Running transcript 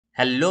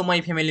Hello my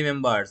family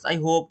members, I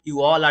hope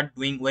you all are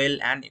doing well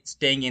and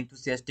staying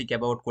enthusiastic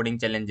about coding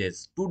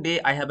challenges. Today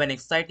I have an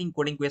exciting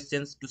coding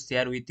questions to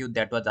share with you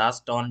that was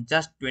asked on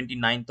just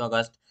 29th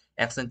August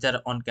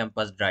Accenture on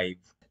campus drive.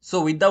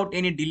 So without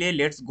any delay,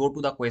 let's go to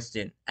the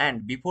question.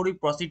 And before we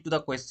proceed to the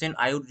question,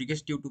 I would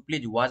request you to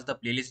please watch the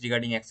playlist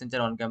regarding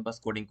Accenture on campus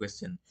coding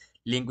question.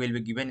 Link will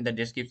be given in the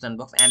description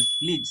box and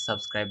please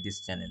subscribe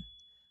this channel.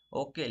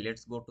 Okay,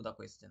 let's go to the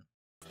question.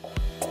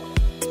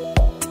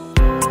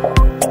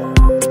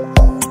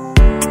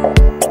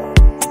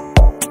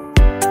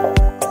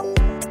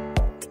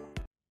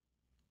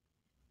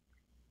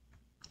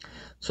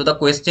 So the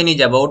question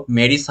is about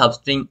Mary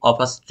substring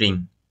of a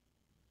string.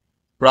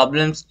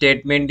 Problem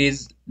statement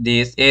is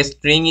this: a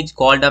string is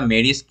called a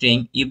Mary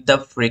string if the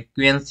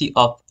frequency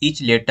of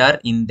each letter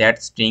in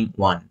that string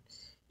 1.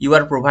 You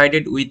are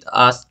provided with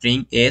a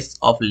string S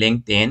of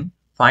length n.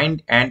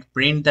 Find and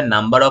print the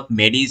number of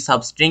Mary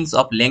substrings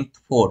of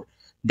length 4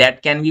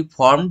 that can be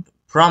formed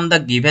from the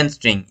given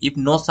string. If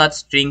no such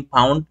string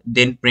found,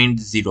 then print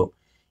 0.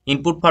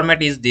 Input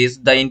format is this: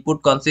 the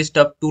input consists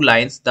of two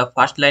lines. The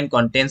first line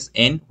contains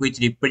n, which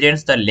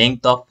represents the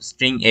length of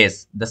string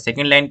s. The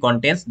second line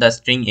contains the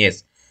string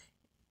s,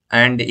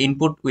 and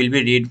input will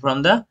be read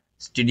from the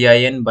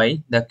stdin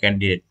by the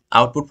candidate.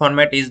 Output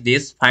format is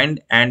this: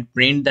 find and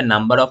print the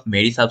number of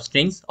Mary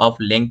substrings of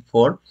length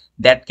 4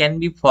 that can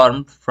be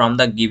formed from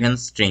the given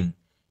string.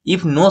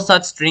 If no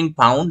such string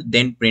found,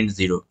 then print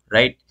 0,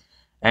 right?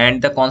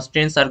 And the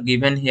constraints are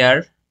given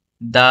here.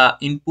 The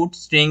input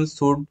string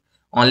should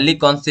only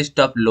consist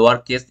of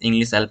lowercase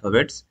English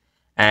alphabets,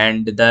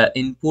 and the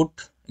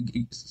input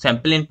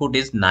sample input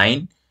is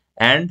 9,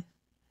 and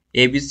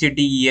A B C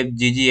D E F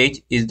G G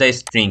H is the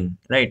string,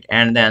 right?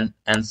 And then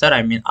answer,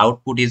 I mean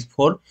output, is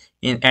 4.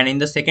 And in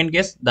the second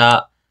case,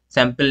 the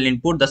sample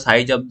input, the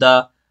size of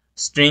the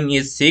string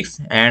is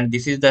 6, and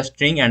this is the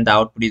string, and the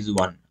output is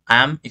 1.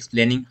 I am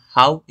explaining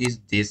how is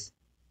this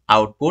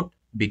output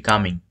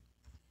becoming.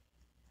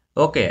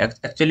 Okay,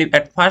 actually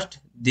at first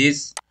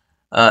this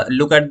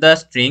look at the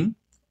string.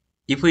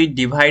 If we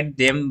divide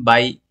them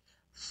by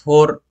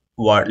 4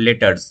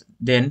 letters,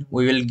 then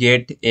we will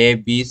get A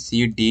B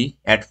C D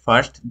at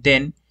first,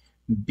 then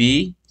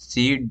B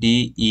C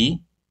D E,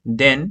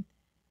 then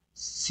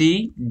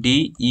C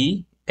D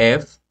E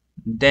F,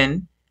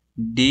 then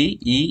D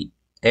E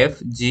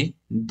F G,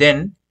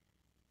 then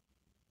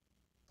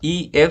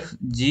E F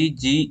G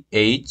G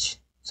H,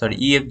 sorry,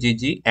 E F G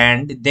G,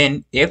 and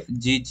then F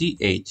G G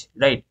H,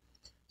 right?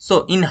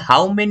 So in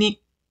how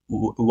many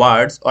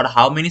words or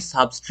how many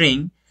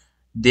substring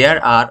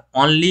there are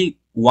only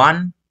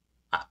one,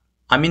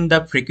 I mean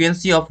the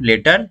frequency of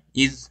letter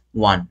is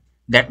 1.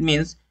 That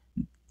means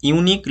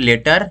unique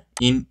letter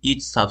in each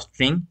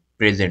substring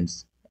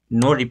presents.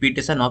 No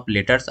repetition of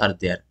letters are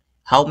there.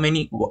 How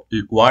many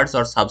words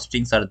or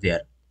substrings are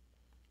there?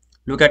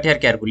 Look at here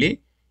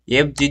carefully.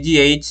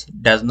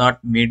 FGGH does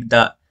not meet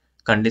the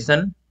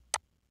condition.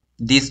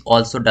 This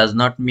also does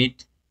not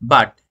meet,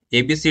 but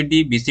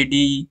ABCD,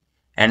 BCD,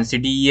 and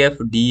CDEF,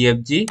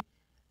 DEFG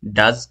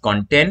does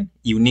contain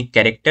unique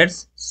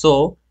characters.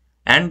 So,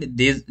 and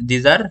these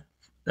are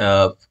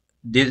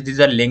these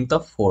are length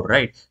of 4,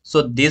 right?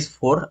 So these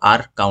 4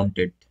 are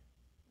counted.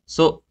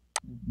 So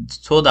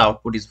the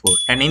output is 4.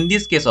 And in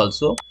this case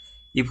also,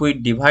 if we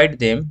divide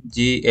them,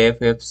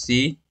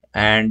 GFFC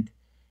and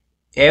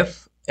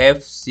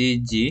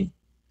FFCG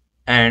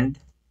and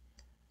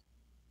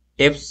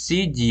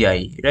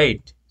FCGI,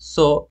 right?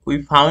 So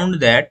we found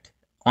that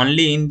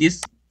only in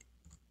these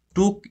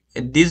two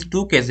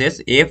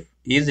cases F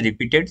is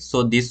repeated,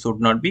 so this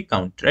should not be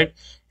counted, right?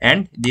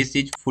 And this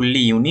is fully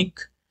unique.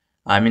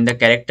 I mean the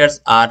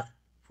characters are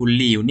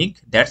fully unique.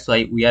 That's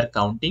why we are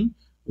counting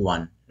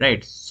 1,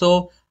 right?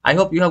 So I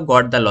hope you have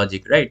got the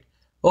logic, right?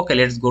 Okay,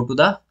 let's go to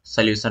the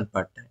solution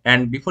part.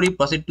 And before you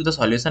proceed to the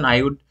solution,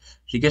 I would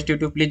request you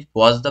to please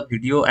pause the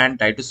video and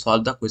try to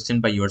solve the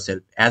question by yourself.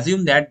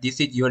 Assume that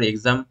this is your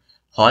exam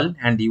hall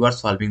and you are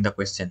solving the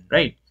question,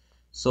 right?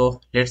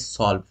 So let's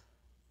solve.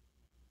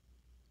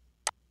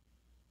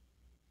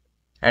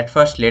 At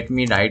first let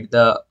me write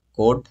the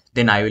code,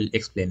 then I will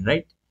explain,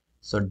 right?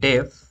 So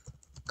def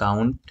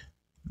count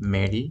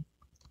Mary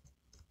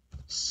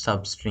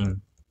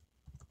substring,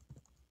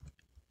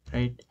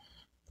 right?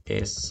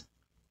 S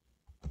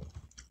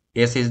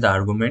is the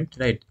argument,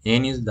 right?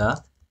 N is the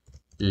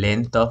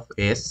length of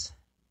S,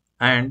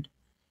 and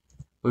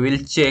we will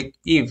check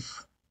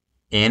if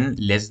n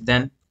less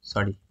than,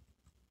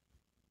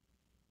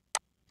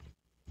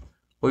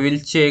 we will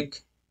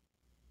check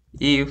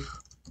if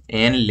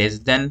n less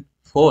than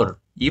 4.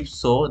 If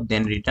so,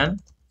 then return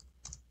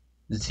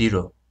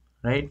 0,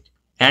 right?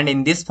 And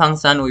in this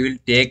function we will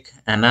take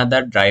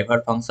another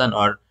driver function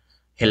or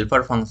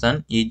helper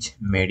function, is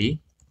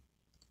Mary,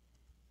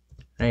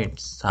 right?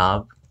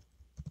 Sub,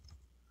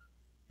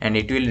 and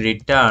it will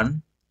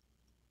return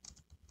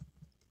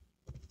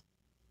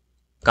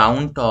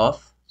count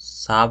of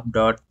sub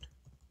dot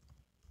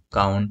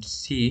count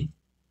C.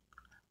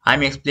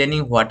 I'm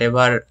explaining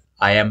whatever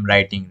I am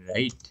writing,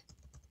 right?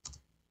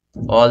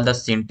 All the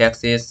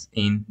syntaxes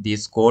in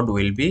this code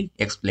will be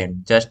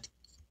explained. Just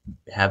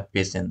have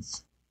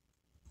patience.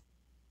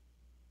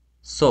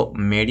 So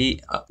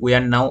we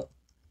are now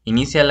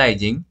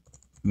initializing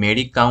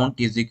Mary count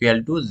is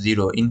equal to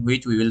 0, in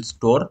which we will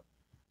store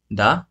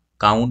the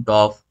count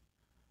of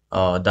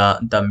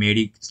the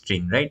Mary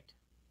string, right?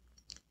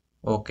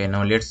 Okay,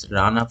 now let's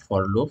run a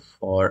for loop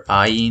for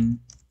I in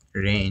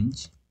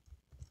range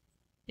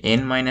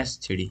n minus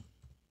 3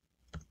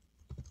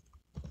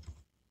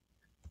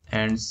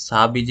 and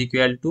sub is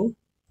equal to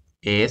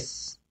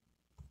s,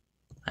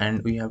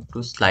 and we have to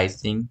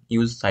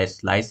use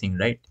slicing,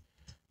 right?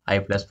 I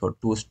plus 4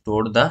 to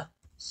store the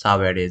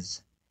sub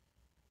arrays.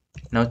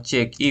 Now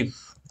check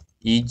if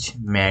is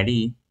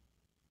Mary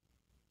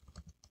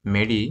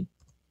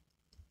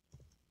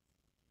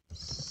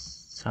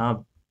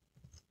sub.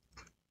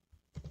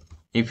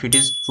 If it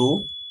is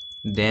true,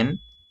 then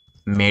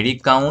Mary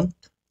count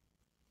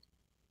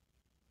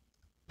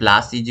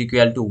plus is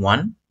equal to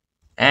 1,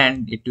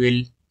 and it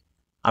will,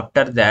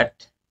 after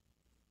that,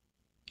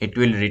 it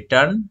will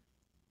return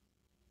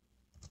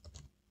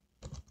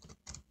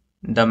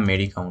the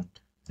Mary count,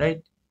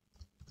 right?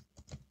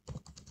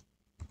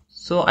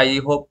 So I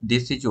hope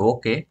this is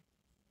okay.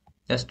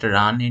 Just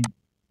run it.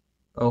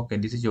 Okay,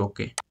 this is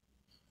okay.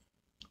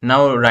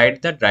 Now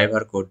write the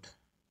driver code.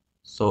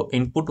 So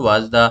input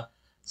was the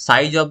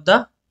size of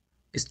the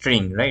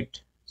string,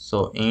 right?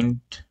 So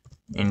int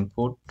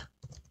input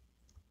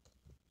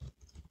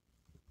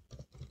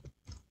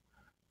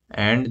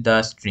and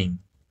the string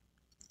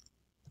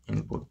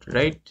input,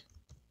 right?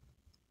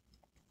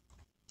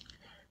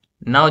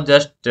 Now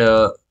just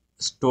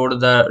store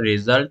the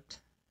result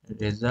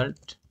is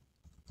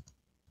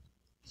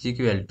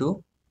equal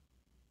to,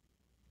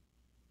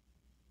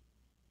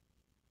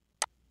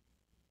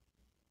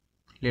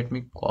 let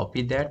me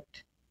copy that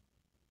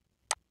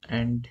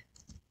and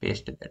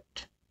paste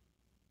that.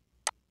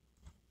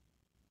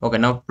 Okay,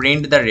 now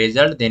print the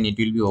result, then it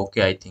will be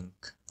okay, I think.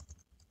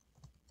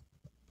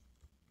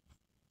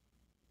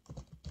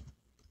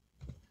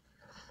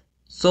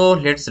 So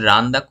let's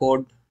run the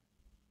code.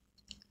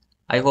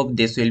 I hope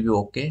this will be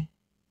okay.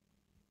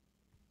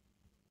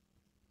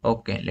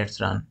 Okay, let's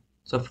run.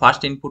 So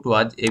first input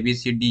was A B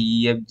C D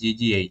E F G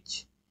G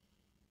H.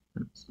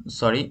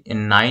 Sorry,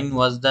 9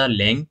 was the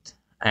length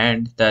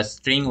and the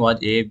string was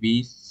A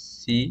B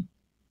C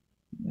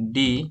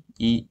D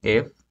E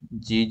F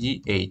G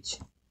G H.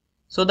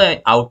 So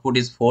the output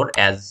is 4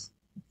 as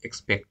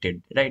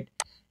expected, right?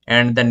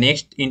 And the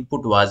next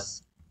input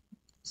was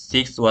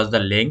 6 was the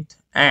length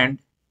and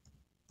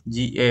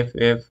G F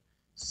F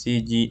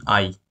C G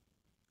I.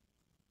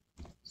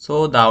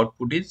 So the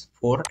output is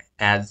 4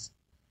 as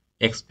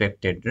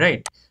expected,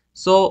 right?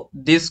 So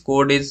this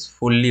code is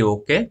fully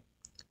okay,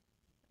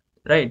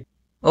 right?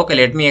 Okay,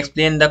 let me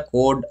explain the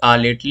code a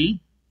little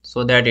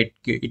so that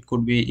it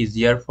could be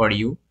easier for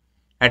you.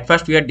 At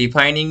first we are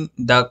defining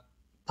the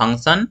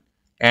function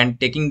and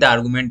taking the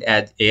argument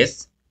as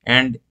s,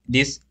 and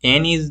this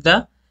n is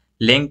the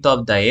length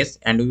of the s,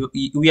 and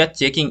we are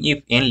checking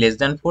if n less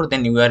than 4,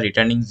 then we are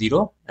returning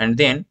 0, and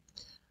then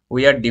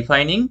we are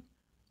defining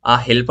a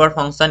helper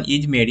function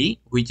is Mary,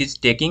 which is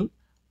taking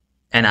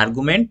an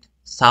argument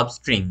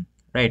substring,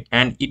 right?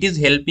 And it is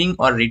helping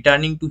or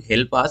returning to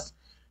help us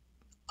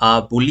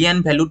a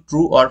boolean value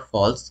true or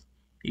false.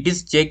 It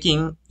is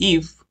checking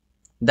if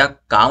the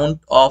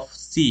count of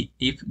C,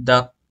 if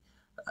there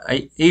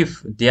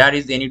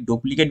is any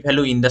duplicate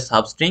value in the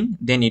substring,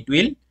 then it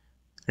will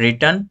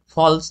return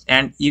false,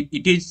 and if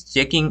it is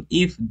checking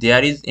if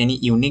there is any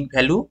unique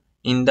value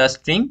in the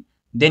string,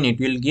 then it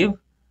will give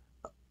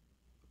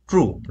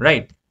true,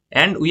 right?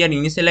 And we are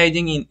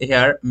initializing in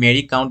here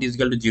Mary count is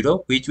equal to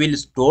 0, which will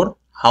store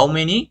how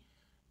many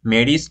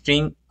Mary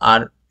string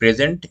are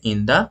present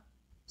in the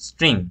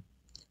string.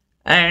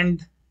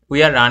 And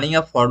we are running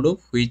a for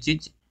loop which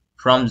is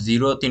from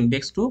 0th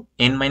index to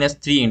n minus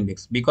 3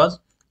 index, because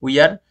we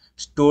are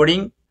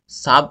storing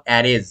sub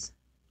arrays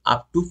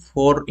up to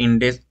 4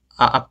 index,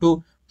 up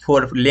to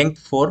 4 length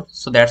 4.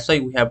 So that's why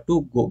we have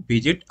to go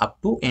visit up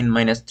to n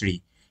minus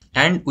 3.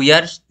 And we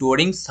are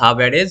storing sub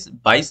arrays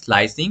by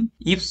slicing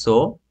if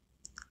so,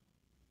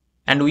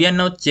 and we are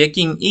now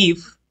checking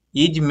if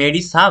is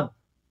Mary sub.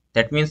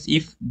 That means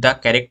if the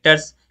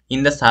characters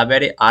in the sub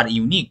array are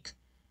unique,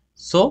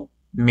 so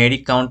Mary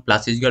count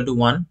plus is equal to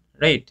 1,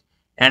 right?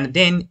 And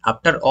then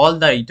after all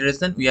the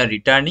iteration we are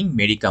returning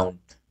Mary count,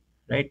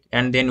 right?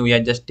 And then we are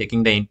just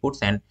taking the inputs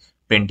and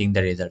printing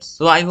the results.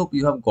 So I hope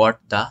you have got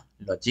the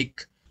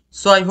logic.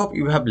 So I hope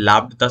you have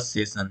loved the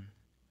session.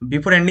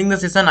 Before ending the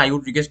session, I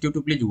would request you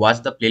to please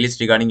watch the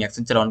playlist regarding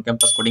Accenture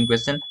on-campus coding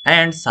question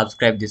and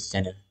subscribe this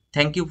channel.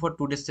 Thank you for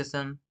today's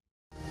session.